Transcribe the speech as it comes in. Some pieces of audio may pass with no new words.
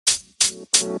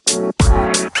Hello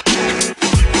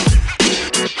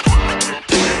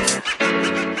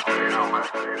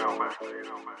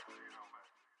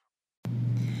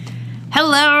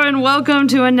and welcome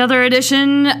to another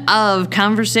edition of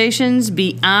Conversations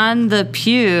Beyond the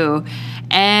Pew.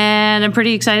 And I'm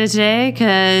pretty excited today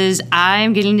because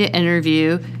I'm getting to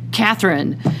interview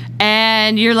Catherine.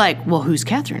 And you're like, well, who's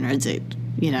Catherine? Or is it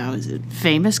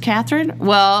famous Catherine?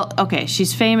 Well, okay,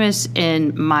 she's famous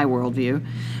in my worldview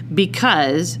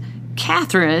because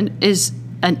Catherine is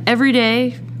an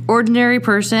everyday, ordinary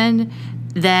person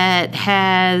that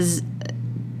has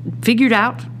figured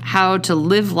out how to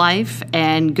live life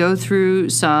and go through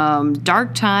some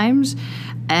dark times,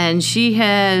 and she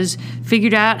has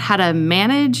figured out how to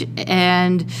manage.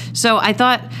 And so I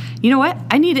thought, you know what?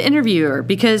 I need to interview her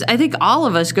because I think all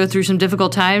of us go through some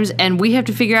difficult times and we have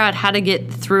to figure out how to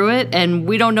get through it, and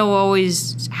we don't know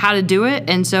always how to do it.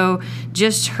 And so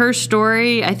just her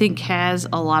story, I think, has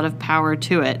a lot of power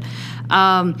to it.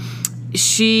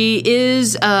 She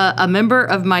is a member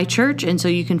of my church, and so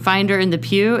you can find her in the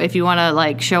pew if you want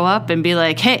to show up and be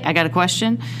like, hey, I got a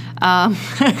question.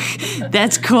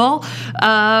 That's cool.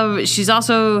 She's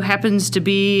also happens to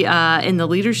be in the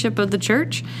leadership of the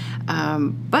church.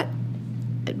 But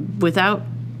without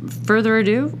further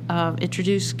ado,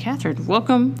 introduce Catherine.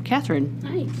 Welcome, Catherine.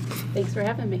 Hi. Thanks for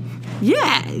having me.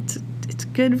 Yeah, it's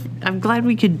good. I'm glad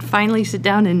we could finally sit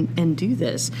down and do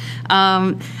this.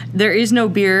 There is no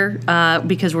beer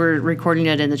because we're recording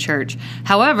it in the church.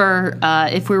 However,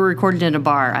 if we were recording in a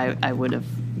bar, I would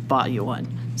have bought you one.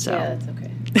 So. Yeah, that's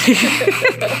okay.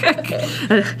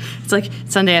 It's like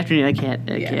Sunday afternoon. I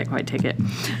can't quite take it.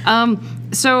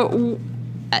 So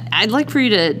I'd like for you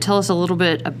to tell us a little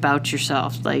bit about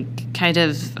yourself, I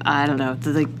don't know,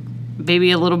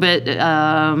 maybe a little bit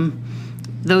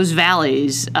those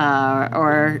valleys,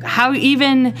 or how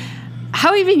even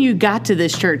you got to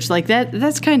this church.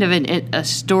 That's kind of a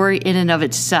story in and of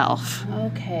itself.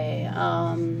 Okay.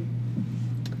 I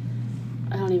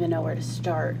don't even know where to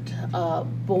start.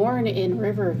 Born in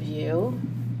Riverview,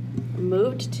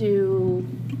 moved to,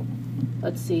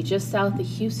 just south of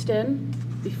Houston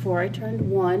before I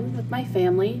turned 1 with my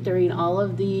family during all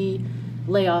of the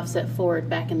layoffs at Ford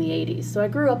back in the 80s. So I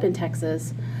grew up in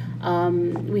Texas.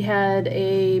 We had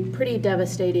a pretty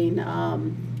devastating,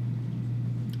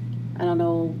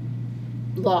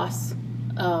 loss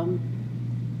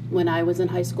when I was in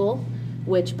high school,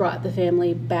 which brought the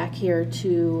family back here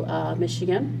to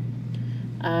Michigan.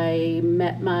 I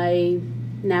met my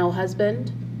now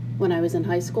husband when I was in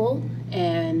high school,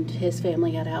 and his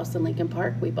family had a house in Lincoln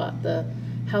Park. We bought the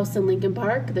house in Lincoln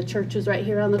Park. The church was right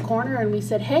here on the corner, and we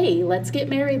said, hey, let's get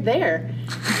married there.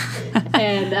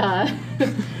 And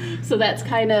so that's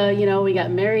kind of, we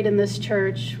got married in this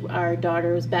church. Our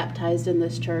daughter was baptized in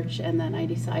this church, and then I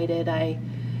decided I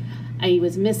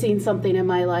was missing something in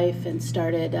my life and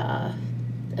started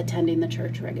attending the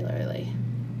church regularly.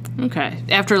 Okay.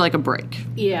 After a break.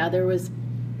 Yeah, there was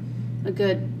a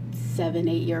good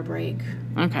 7-8 year break.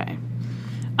 Okay.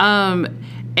 And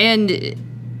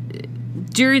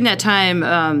during that time,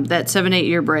 that 7-8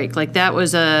 year break, that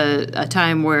was a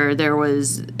time where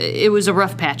it was a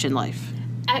rough patch in life.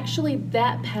 Actually,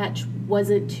 that patch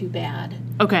wasn't too bad.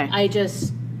 Okay. I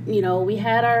just, we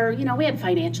had we had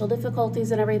financial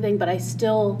difficulties and everything, but I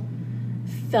still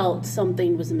felt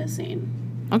something was missing.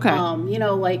 Okay.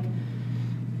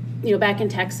 Back in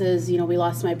Texas, we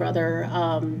lost my brother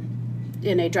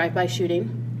in a drive-by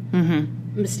shooting.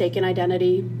 Mm-hmm. Mistaken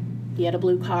identity. He had a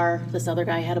blue car. This other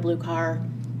guy had a blue car.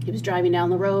 He was driving down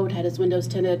the road, had his windows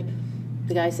tinted.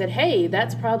 The guy said, hey,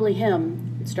 that's probably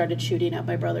him. And started shooting at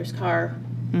my brother's car.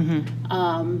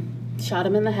 Mm-hmm. Shot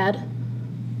him in the head.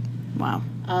 Wow.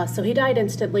 So he died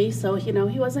instantly. So, he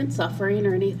wasn't suffering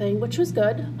or anything, which was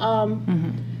good.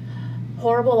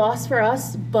 Horrible loss for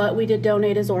us, but we did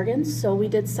donate his organs. So we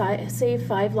did save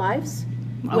 5 lives.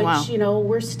 Oh, which, wow.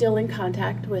 We're still in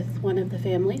contact with one of the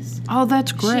families. Oh,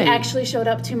 that's great. She actually showed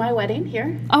up to my wedding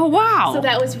here. Oh, wow. So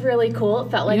that was really cool.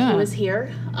 It felt like he was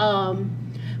here.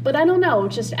 But I don't know,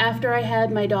 just after I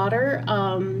had my daughter,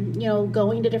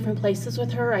 going to different places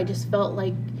with her, I just felt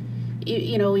like,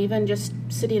 even just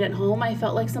sitting at home, I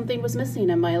felt like something was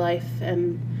missing in my life.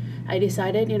 And I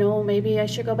decided, maybe I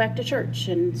should go back to church.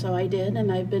 And so I did,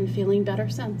 and I've been feeling better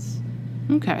since.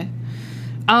 Okay.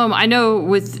 I know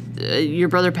with your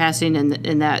brother passing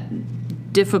in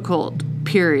that difficult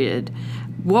period,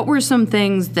 what were some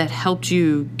things that helped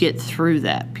you get through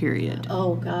that period?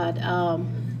 Oh, God.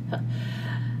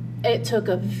 It took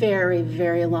a very,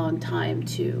 very long time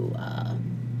to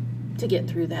get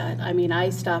through that. I mean, I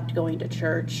stopped going to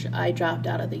church. I dropped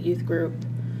out of the youth group.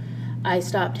 I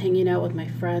stopped hanging out with my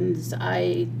friends.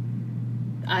 I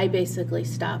basically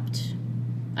stopped.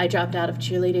 I dropped out of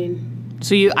cheerleading.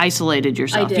 So you isolated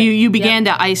yourself. I did. You began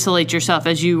to isolate yourself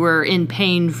as you were in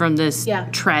pain from this Yeah.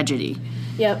 tragedy.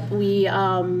 Yep. We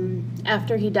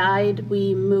after he died,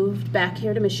 we moved back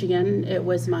here to Michigan. It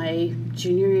was my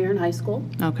junior year in high school,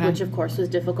 Okay. which of course was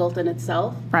difficult in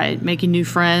itself. Right, making new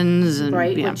friends and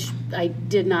Right, yeah. which I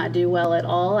did not do well at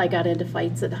all. I got into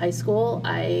fights at high school.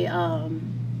 I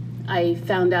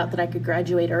found out that I could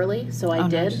graduate early, so I Oh,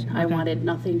 did. nice. I Okay. wanted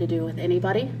nothing to do with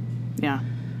anybody. Yeah.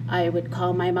 I would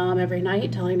call my mom every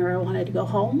night telling her I wanted to go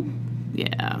home.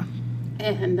 Yeah.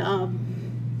 And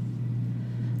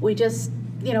we just,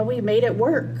 we made it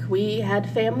work. We had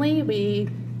family. We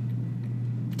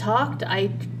talked.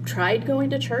 I tried going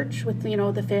to church with,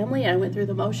 the family. I went through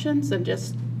the motions and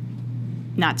just,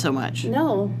 Not so much.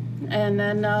 no. And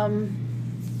then,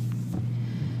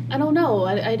 I don't know.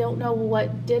 I don't know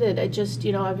what did it. I just,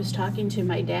 I was talking to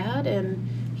my dad, and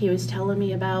he was telling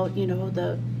me about,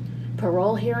 the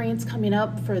parole hearings coming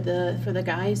up for the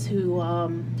guys who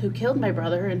killed my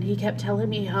brother, and he kept telling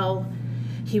me how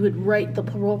he would write the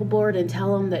parole board and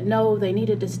tell them that no, they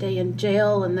needed to stay in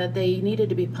jail and that they needed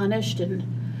to be punished. And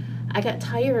I got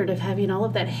tired of having all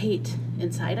of that hate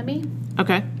inside of me,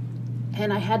 Okay.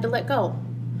 and I had to let go.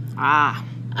 Ah.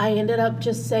 I ended up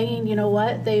just saying, you know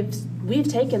what, we've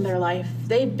taken their life.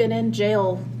 They've been in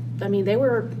jail. I mean, they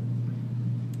were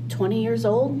 20 years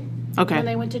old Okay. when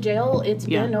they went to jail. It's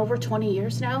Yeah. been over 20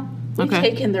 years now. We've Okay.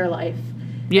 taken their life.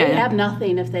 Yeah, They yeah. have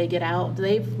nothing if they get out.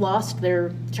 They've lost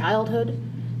their childhood.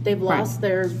 They've lost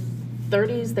their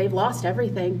 30s. They've lost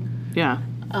everything. Yeah.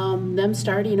 Them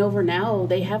starting over now,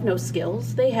 they have no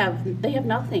skills. They have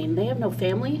nothing. They have no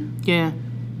family. Yeah.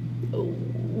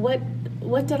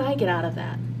 What did I get out of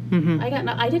that? Mm-hmm.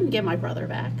 I didn't get my brother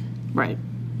back. Right.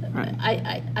 Right.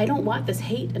 I don't want this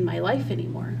hate in my life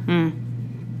anymore. Mm.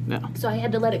 Yeah. So I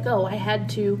had to let it go. I had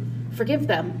to forgive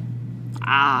them.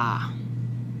 Ah.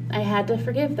 I had to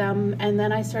forgive them, and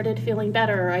then I started feeling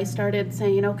better. I started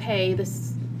saying, okay,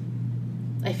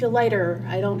 I feel lighter.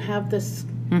 I don't have this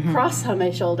cross on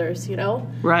my shoulders,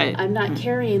 Right. I'm not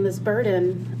carrying this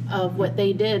burden of what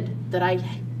they did that I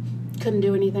couldn't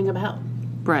do anything about.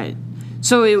 Right.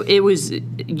 So it was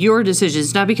your decision.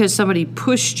 It's not because somebody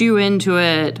pushed you into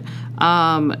it.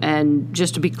 And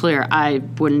just to be clear, I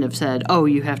wouldn't have said, "Oh,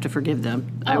 you have to forgive them."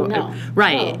 Oh, no.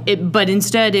 Right. No. But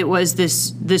instead, it was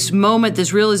this moment,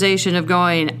 this realization of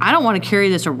going, "I don't want to carry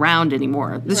this around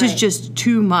anymore. This is Right. just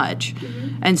too much."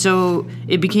 And so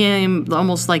it became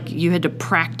almost like you had to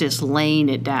practice laying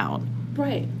it down.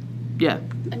 Right. Yeah.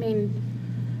 I mean,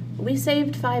 we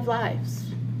saved 5 lives.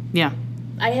 Yeah.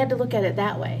 I had to look at it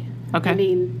that way. Okay. I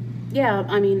mean,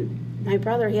 my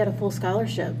brother, he had a full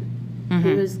scholarship.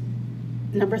 He was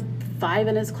number 5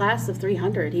 in his class of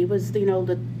 300. He was,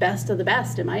 the best of the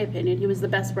best, in my opinion. He was the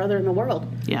best brother in the world.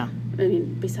 Yeah. I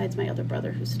mean, besides my other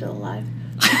brother, who's still alive.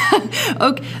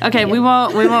 Okay. We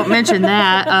won't mention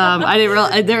that. I didn't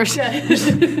realize there's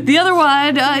the other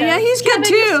one. Yeah, he's good Kevin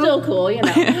too. is still cool,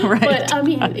 Right. But I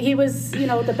mean, he was,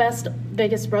 the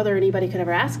biggest brother anybody could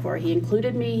ever ask for. He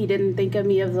included me. He didn't think of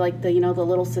me as like the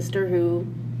little sister who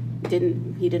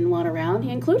he didn't want around.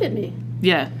 He included me.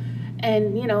 Yeah.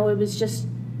 And, it was just,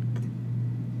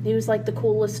 he was like the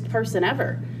coolest person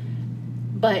ever.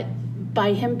 But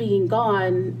by him being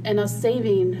gone and us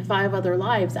saving 5 other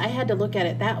lives, I had to look at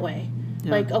it that way.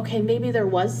 Yeah. Like, okay, maybe there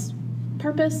was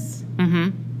purpose.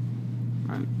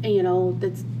 Mm-hmm. Right. And,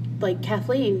 that's like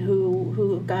Kathleen,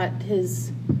 who got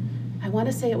his, I want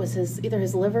to say it was either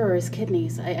his liver or his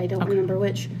kidneys. I don't remember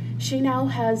which. She now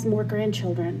has more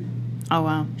grandchildren. Oh,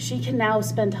 wow. She can now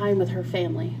spend time with her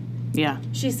family. Yeah.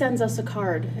 She sends us a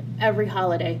card every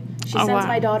holiday. She Oh, sends wow.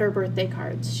 my daughter birthday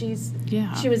cards. She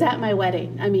was at my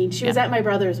wedding. I mean, she was Yeah. at my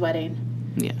brother's wedding.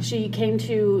 Yeah. She came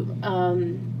to,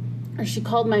 or she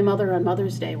called my mother on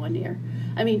Mother's Day one year.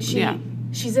 I mean,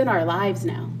 she's in our lives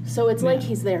now. So it's like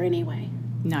he's there anyway.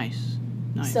 Nice.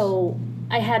 So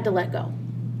I had to let go.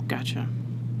 Gotcha.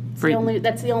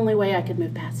 That's the only way I could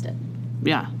move past it.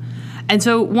 Yeah. And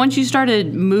so once you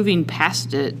started moving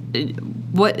past it,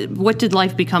 what did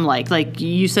life become like? Like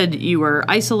you said, you were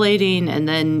isolating, and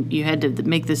then you had to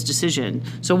make this decision.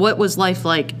 So what was life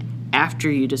like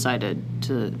after you decided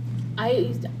to?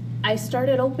 I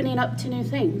started opening up to new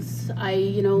things.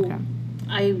 Okay.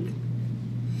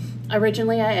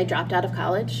 I dropped out of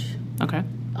college. Okay.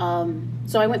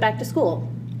 So I went back to school.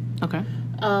 Okay.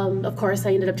 Of course,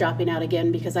 I ended up dropping out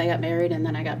again because I got married and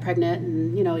then I got pregnant,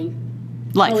 and you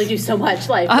Life. only do so much.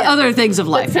 Life. Other things of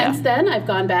life. But since then, I've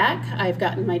gone back. I've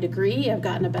gotten my degree. I've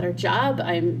gotten a better job.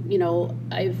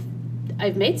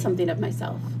 I've made something of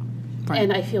myself.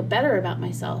 And I feel better about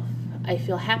myself. I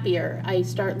feel happier. I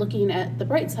start looking at the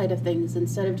bright side of things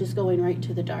instead of just going right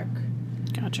to the dark.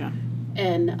 Gotcha.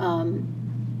 And,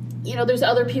 there's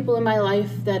other people in my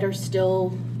life that are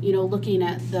still, looking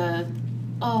at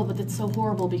but that's so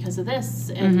horrible because of this.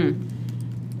 And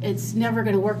it's never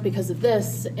going to work because of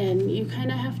this. And you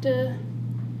kind of have to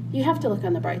look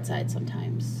on the bright side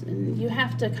sometimes. And you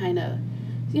have to kind of,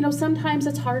 sometimes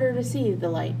it's harder to see the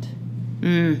light.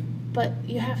 But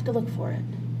you have to look for it.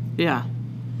 Yeah.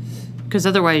 Because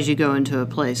otherwise you go into a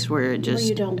place where it just... Where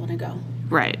you don't want to go.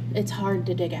 Right. It's hard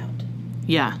to dig out.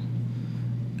 Yeah.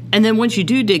 And then once you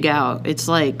do dig out, it's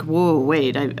like, whoa,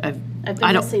 wait, I've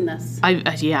been missing this.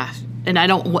 Yeah. And I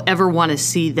don't ever want to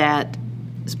see that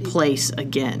place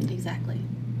again. Exactly.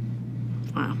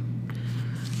 Wow.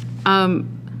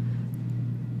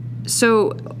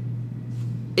 So,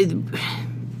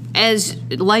 as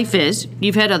life is,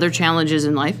 you've had other challenges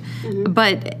in life,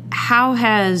 but how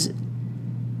has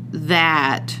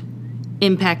that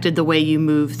impacted the way you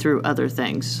move through other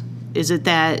things? Is it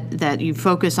that you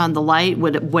focus on the light,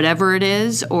 whatever it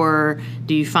is, or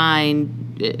do you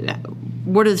find,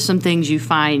 what are some things you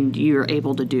find you're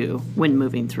able to do when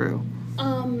moving through?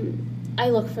 I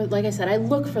look for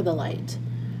the light.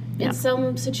 Yeah. In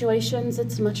some situations,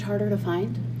 it's much harder to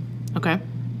find. Okay.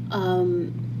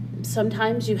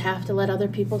 Sometimes you have to let other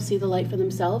people see the light for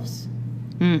themselves.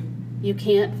 You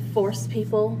can't force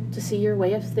people to see your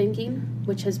way of thinking,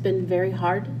 which has been very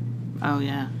hard. Oh,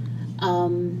 yeah.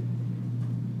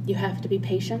 You have to be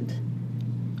patient.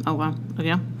 Oh, wow. Oh,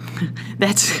 yeah.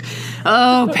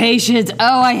 Patience.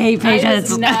 Oh, I hate patience. I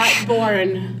was not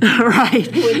born right.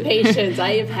 with patience.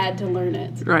 I have had to learn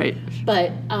it. Right.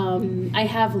 But I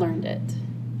have learned it.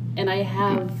 And I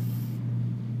have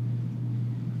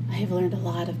learned a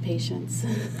lot of patience.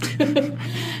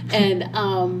 And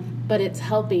but it's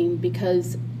helping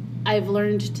because I've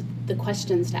learned the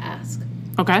questions to ask.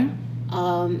 Okay.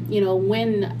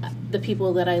 When the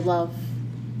people that I love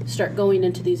start going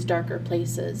into these darker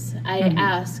places, I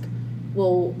ask,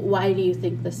 well, why do you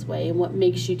think this way, and what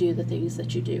makes you do the things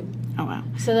that you do? Oh, wow.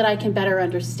 So that I can better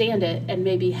understand it and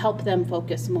maybe help them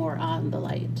focus more on the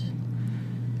light.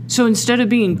 So instead of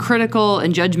being critical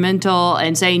and judgmental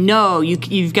and saying, no,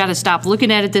 you've got to stop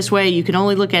looking at it this way, you can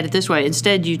only look at it this way,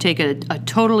 instead you take a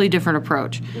totally different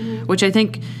approach, which I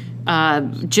think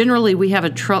generally we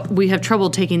have trouble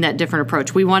taking that different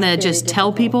approach. We want to just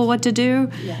tell people what to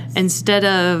do instead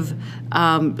of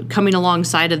coming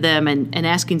alongside of them and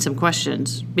asking some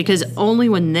questions, because only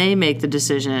when they make the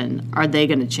decision are they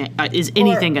going to change. Is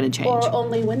anything going to change? Or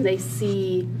only when they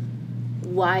see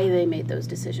why they made those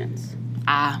decisions.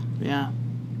 Yeah.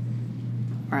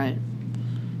 Right.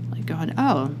 Like going,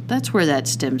 oh, that's where that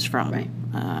stems from. Right.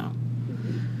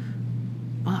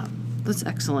 Wow, that's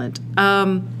excellent.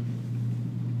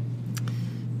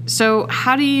 So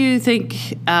how do you think,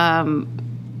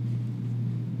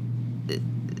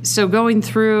 so going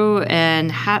through,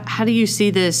 and how do you see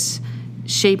this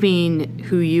shaping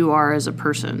who you are as a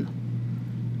person?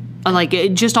 Like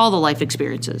just all the life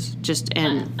experiences,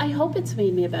 I hope it's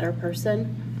made me a better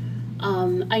person.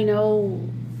 I know,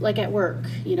 like at work,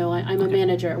 I'm a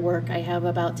manager at work. I have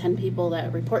about 10 people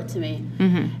that report to me.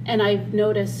 And I've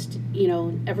noticed,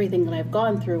 everything that I've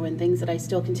gone through and things that I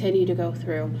still continue to go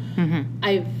through.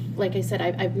 Like I said,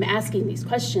 I'm asking these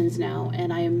questions now,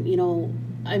 and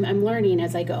I'm learning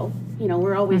as I go.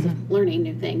 We're always learning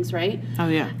new things, right? Oh,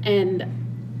 yeah. And,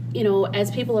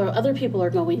 as other people are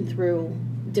going through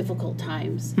difficult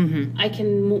times, I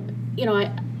can,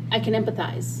 I can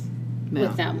empathize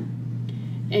with them.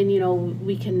 And,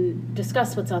 we can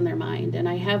discuss what's on their mind. And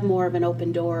I have more of an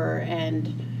open door.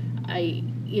 And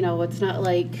it's not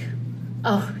like,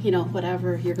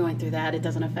 whatever, you're going through that, it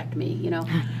doesn't affect me,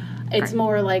 It's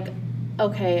more like,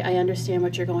 okay, I understand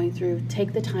what you're going through.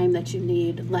 Take the time that you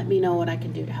need. Let me know what I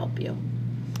can do to help you.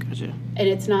 Gotcha. And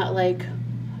it's not like,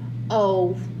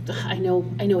 oh, I know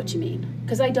what you mean.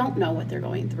 Because I don't know what they're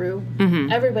going through.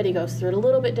 Everybody goes through it a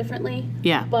little bit differently.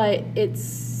 Yeah. But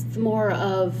it's more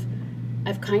of,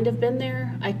 I've kind of been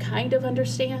there. I kind of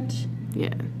understand.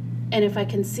 Yeah. And if I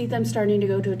can see them starting to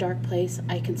go to a dark place,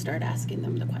 I can start asking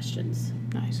them the questions.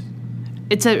 Nice.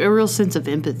 It's a real sense of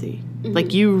empathy.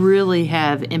 Like you really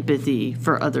have empathy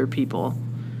for other people.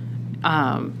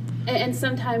 And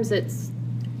sometimes it's,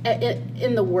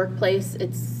 in the workplace,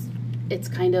 it's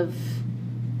kind of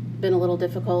been a little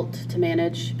difficult to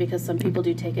manage because some people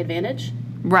do take advantage.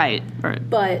 Right.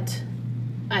 But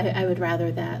I would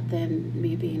rather that than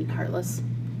me being heartless.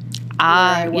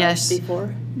 I was yes.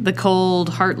 before. The cold,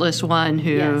 heartless one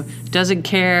who Yes. doesn't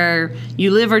care.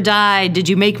 You live or die. Did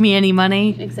you make me any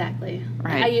money? Exactly.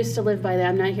 Right. I used to live by that.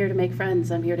 I'm not here to make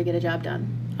friends. I'm here to get a job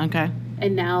done. Okay.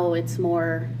 And now it's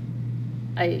more,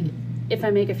 if I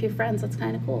make a few friends, that's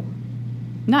kind of cool.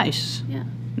 Nice. Yeah.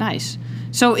 Nice.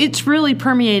 So it's really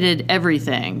permeated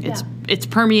everything. Yeah. It's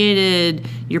permeated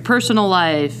your personal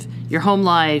life, your home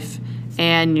life,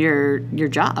 and your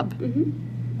job.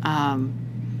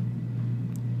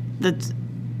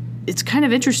 It's kind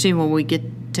of interesting when we get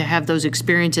to have those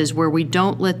experiences where we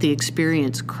don't let the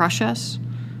experience crush us,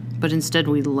 but instead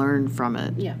we learn from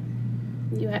it. Yeah.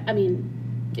 I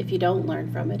mean, if you don't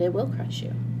learn from it, it will crush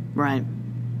you. Right.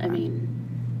 I mean,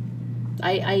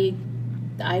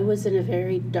 I was in a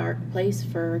very dark place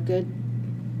for a good,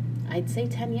 I'd say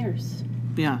 10 years.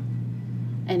 Yeah.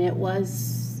 And it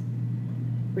was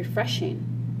refreshing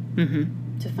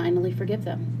to finally forgive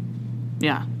them.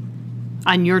 Yeah.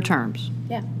 On your terms.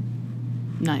 Yeah.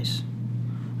 Nice.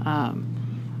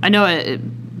 I know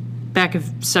back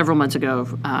several months ago,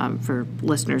 for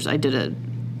listeners, I did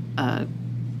a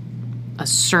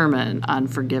sermon on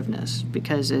forgiveness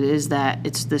because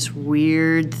it's this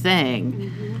weird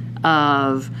thing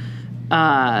of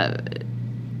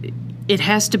it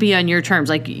has to be on your terms.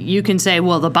 Like you can say,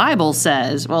 well, the Bible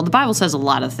says a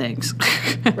lot of things.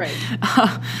 Right.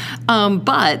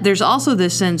 But there's also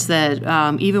this sense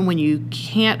that even when you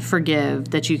can't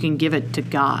forgive, that you can give it to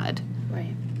God.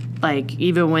 Right. Like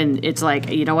even when it's like,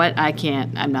 you know what,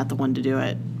 I'm not the one to do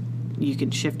it. You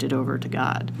can shift it over to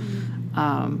God.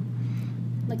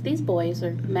 Like these boys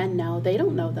are men now, they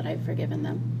don't know that I've forgiven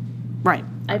them. Right.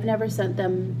 I've never sent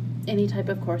them any type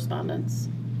of correspondence.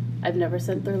 I've never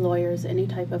sent their lawyers any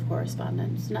type of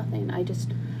correspondence. Nothing. I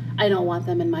don't want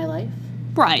them in my life.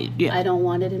 Right. Yeah. I don't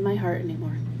want it in my heart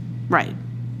anymore. Right.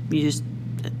 You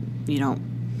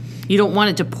don't want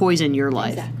it to poison your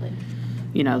life. Exactly.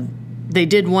 You know, they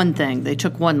did one thing. They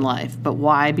took one life, but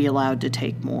why be allowed to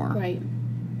take more? Right.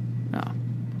 No.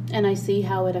 And I see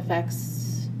how it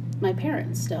affects my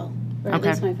parents still, or at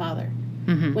least my father.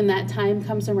 When that time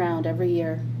comes around every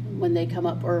year, when they come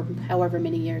up, or however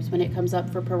many years, when it comes up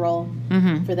for parole,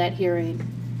 for that hearing,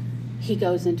 he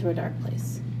goes into a dark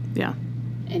place. Yeah.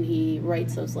 And he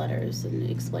writes those letters and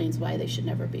explains why they should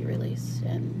never be released.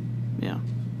 And Yeah.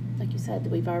 like you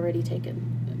said, we've already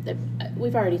taken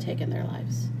their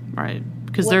lives. Right.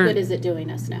 Because What good is it doing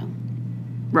us now?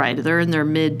 Right. They're in their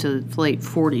mid to late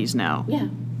 40s now. Yeah.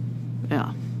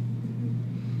 Yeah.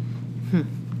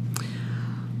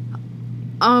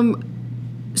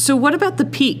 So what about the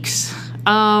peaks?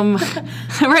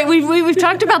 Right, we've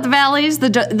talked about the valleys, the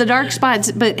dark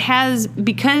spots, but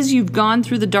because you've gone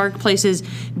through the dark places,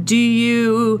 do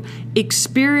you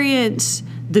experience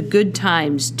the good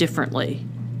times differently?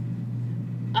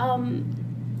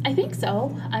 I think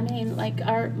so. I mean, like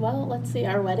our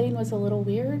wedding was a little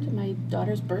weird. My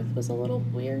daughter's birth was a little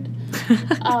weird.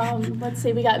 Let's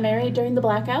see, we got married during the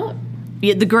blackout.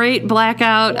 Yeah, the great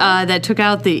blackout that took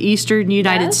out the eastern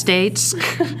United States.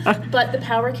 But the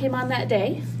power came on that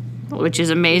day. Which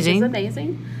is amazing.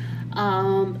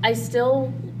 I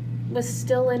still was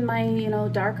still in my,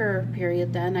 darker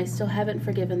period then. I still haven't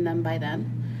forgiven them by then.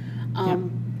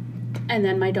 And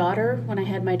then my daughter, when I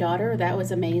had my daughter, that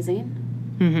was amazing.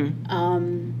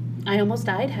 I almost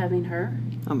died having her.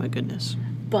 Oh, my goodness.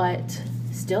 But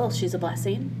still, she's a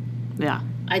blessing. Yeah.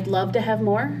 I'd love to have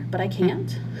more, but I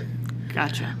can't.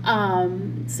 Gotcha.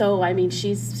 So I mean,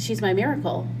 she's my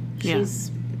miracle. She's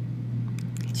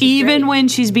even great. when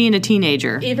she's being a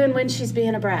teenager. Even when she's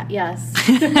being a brat, yes,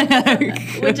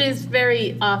 which is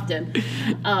very often.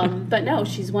 But no,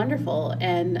 she's wonderful,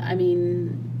 and I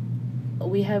mean,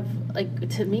 we have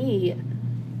to me,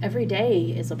 every day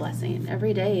is a blessing.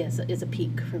 Every day is a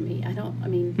peak for me.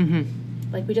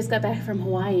 Like we just got back from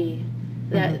Hawaii.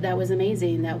 That was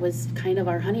amazing. That was kind of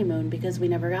our honeymoon because we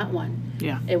never got one.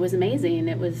 Yeah. It was amazing.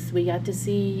 We got to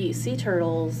see sea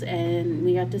turtles, and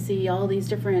we got to see all these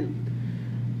different,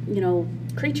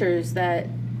 creatures that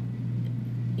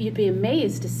you'd be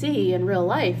amazed to see in real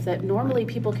life that normally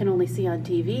people can only see on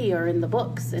TV or in the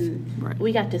books, and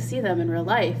we got to see them in real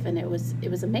life, and it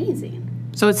was amazing.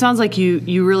 So it sounds like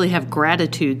you really have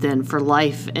gratitude then for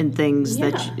life and things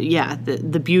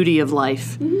the beauty of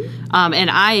life. And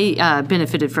I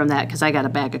benefited from that because I got a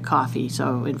bag of coffee,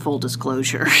 so in full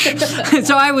disclosure.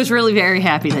 So I was really very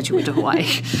happy that you went to Hawaii.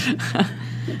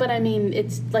 But I mean,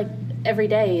 it's like every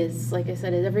day is, like I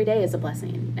said, every day is a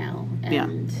blessing now.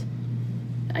 And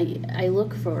I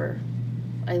look for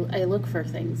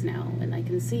things now, and I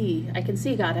can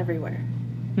see God everywhere.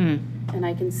 And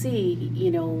I can see,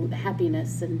 the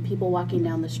happiness and people walking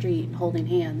down the street holding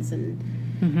hands. And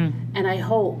I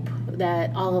hope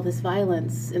that all of this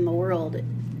violence in the world,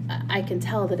 I can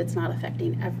tell that it's not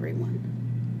affecting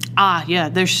everyone. Yeah,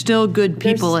 there's still good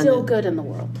people There's still good in the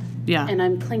world. Yeah. And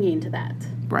I'm clinging to that.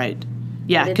 Right.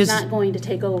 Yeah, it's not going to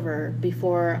take over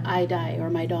before I die or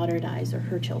my daughter dies or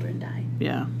her children die.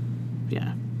 Yeah.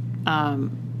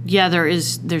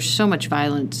 There's so much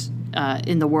violence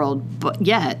in the world, but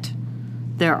yet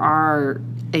there are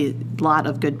a lot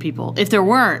of good people. If there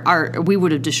weren't, we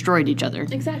would have destroyed each other.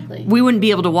 Exactly. We wouldn't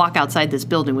be able to walk outside this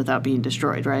building without being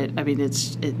destroyed, right? I mean,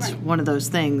 it's Right. one of those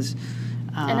things.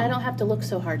 And I don't have to look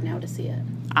so hard now to see it.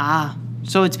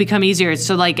 So it's become easier.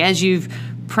 So like as you've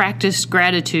practiced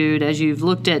gratitude, as you've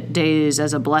looked at days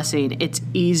as a blessing, it's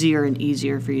easier and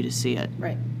easier for you to see it.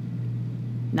 Right.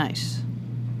 Nice.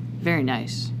 Very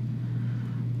nice.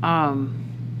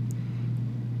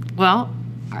 Well,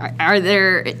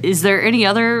 is there any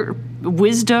other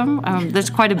wisdom? There's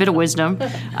quite a bit of wisdom.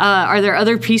 Are there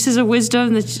other pieces of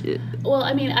wisdom that Well,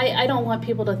 I mean, I don't want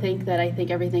people to think that I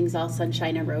think everything's all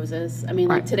sunshine and roses. I mean,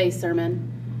 like Right. today's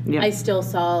sermon, Yeah. I still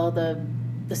saw the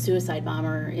suicide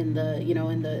bomber in the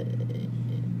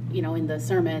in the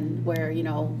sermon where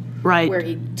Right. where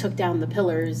he took down the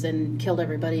pillars and killed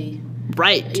everybody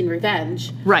Right. in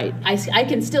revenge. Right. I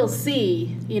can still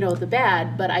see the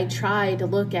bad, but I try to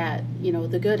look at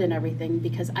the good in everything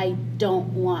because I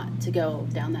don't want to go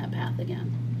down that path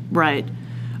again. Right.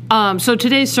 So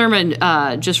today's sermon,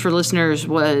 just for listeners,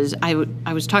 was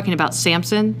I was talking about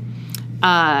Samson,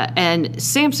 and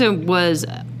Samson was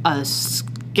a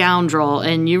scoundrel,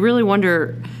 and you really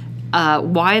wonder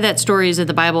why that story is in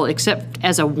the Bible, except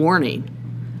as a warning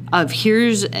of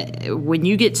when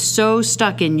you get so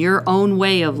stuck in your own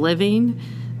way of living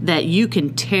that you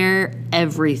can tear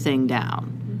everything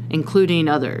down, including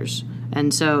others.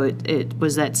 And so it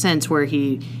was that sense where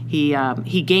he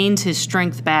gains his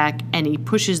strength back and he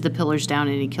pushes the pillars down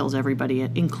and he kills everybody,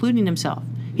 including himself.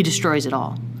 He destroys it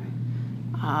all.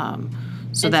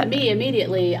 To me,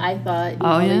 immediately, I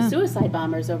thought, these suicide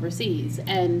bombers overseas.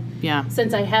 And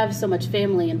since I have so much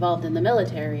family involved in the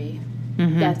military,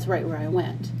 that's right where I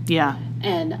went. Yeah.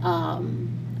 And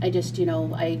I just,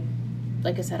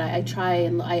 like I said, I try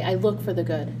and I look for the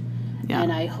good. Yeah.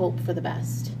 And I hope for the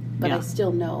best. But I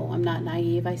still know, I'm not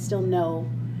naive. I still know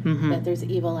that there's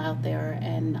evil out there.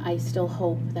 And I still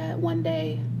hope that one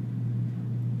day,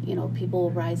 people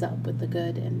will rise up with the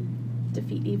good and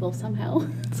defeat evil somehow.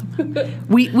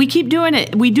 We keep doing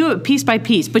it. We do it piece by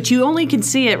piece, but you only can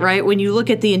see it, right, when you look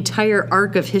at the entire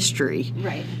arc of history.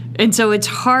 Right. And so it's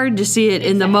hard to see it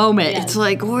in the moment. Yes. It's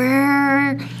like,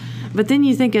 where? But then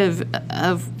you think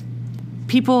of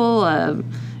people,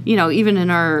 even in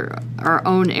our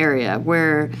own area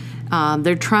where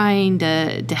they're trying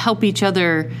to help each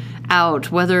other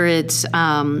out, whether it's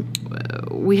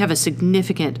we have a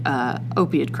significant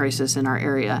opiate crisis in our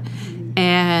area.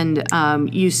 And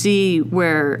you see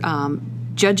where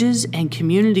judges and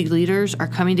community leaders are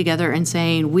coming together and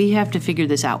saying, we have to figure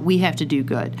this out. We have to do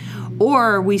good.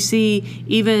 Or we see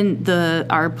even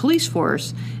our police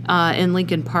force in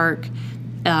Lincoln Park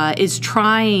is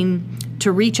trying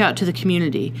to reach out to the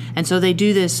community. And so they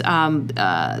do this,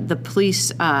 the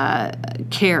police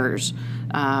cares,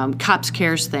 cops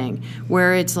cares thing,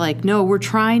 where it's like, no, we're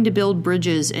trying to build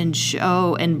bridges and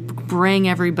show and bring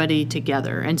everybody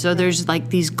together. And so there's like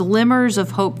these glimmers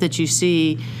of hope that you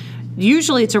see.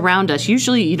 Usually it's around us.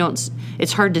 Usually you don't,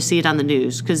 it's hard to see it on the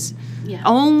news because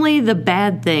only the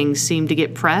bad things seem to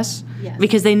get press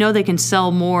because they know they can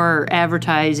sell more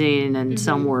advertising and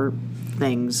sell more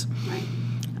things. Right.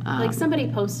 Like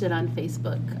somebody posted on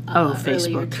Facebook,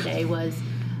 earlier today was,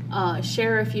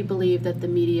 share if you believe that the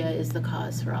media is the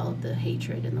cause for all of the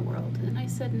hatred in the world. And I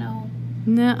said, no.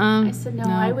 Nuh-uh. I said, no,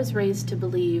 I was raised to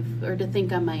believe or to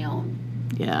think on my own.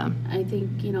 Yeah. I think,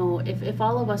 if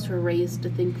all of us were raised to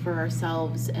think for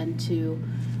ourselves and to,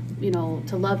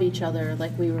 to love each other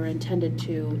like we were intended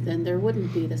to, then there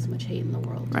wouldn't be this much hate in the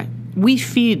world. Right. We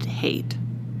feed hate.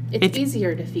 It's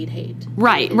easier to feed hate.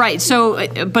 Right. So,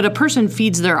 but a person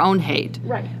feeds their own hate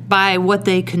by what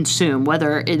they consume,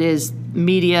 whether it is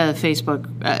media, Facebook,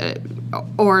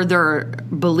 or their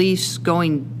beliefs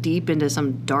going deep into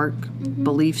some dark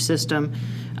belief system.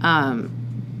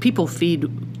 People feed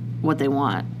what they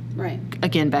want. Right.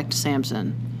 Again, back to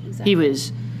Samson. Exactly. He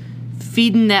was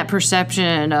feeding that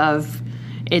perception of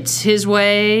it's his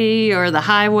way or the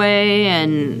highway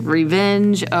and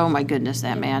revenge. Oh my goodness,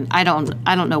 that man. I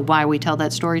don't know why we tell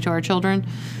that story to our children,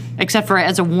 except for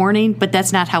as a warning, but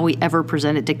that's not how we ever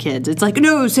present it to kids. It's like,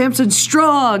 no, Samson's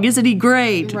strong. Isn't he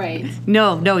great? Right.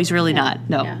 No, he's really not.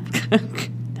 No. Yeah.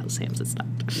 Sam's it's not.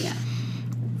 Yeah.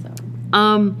 So.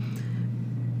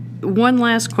 One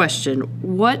last question.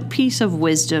 What piece of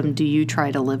wisdom do you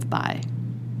try to live by?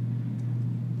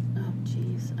 Oh,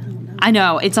 geez. I don't know. I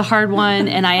know. It's a hard one,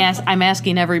 and I'm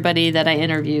asking everybody that I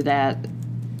interview that.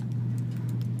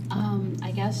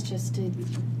 I guess just to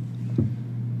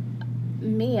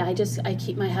me, I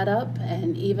keep my head up,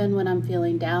 and even when I'm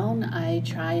feeling down, I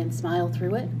try and smile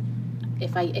through it.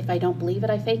 If I don't believe it,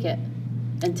 I fake it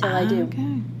until I do.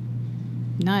 Okay.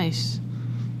 Nice.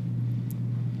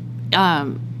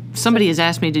 Somebody has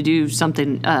asked me to do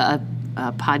something, a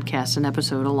podcast, an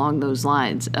episode along those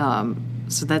lines.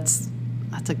 So that's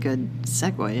a good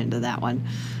segue into that one.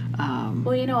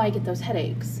 Well, I get those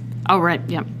headaches. Oh, right,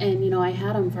 yeah. And, I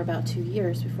had them for about 2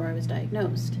 years before I was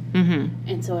diagnosed. Mm-hmm.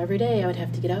 And so every day I would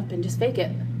have to get up and just fake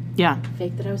it. Yeah.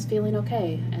 Fake that I was feeling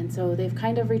okay. And so they've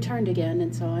kind of returned again,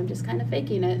 and so I'm just kind of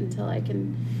faking it until I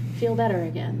can feel better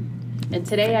again. And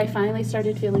today I finally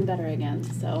started feeling better again,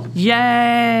 so.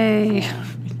 Yay! Yeah.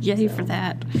 Yay for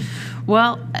that.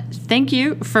 Well, thank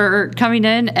you for coming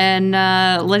in and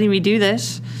letting me do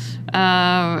this.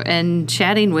 And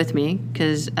chatting with me,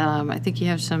 because I think you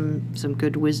have some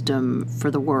good wisdom for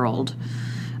the world.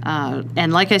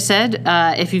 And like I said,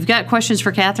 if you've got questions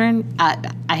for Catherine,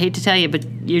 I hate to tell you, but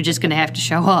you're just going to have to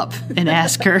show up and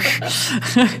ask her.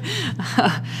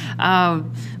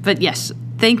 But yes,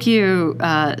 thank you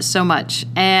so much.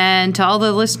 And to all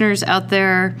the listeners out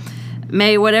there,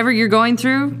 may whatever you're going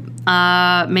through,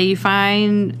 may you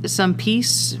find some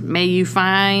peace. May you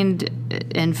find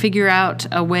and figure out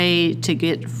a way to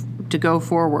go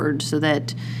forward so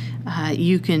that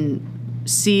you can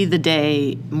see the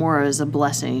day more as a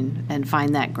blessing and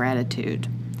find that gratitude.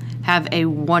 Have a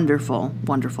wonderful,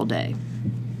 wonderful day.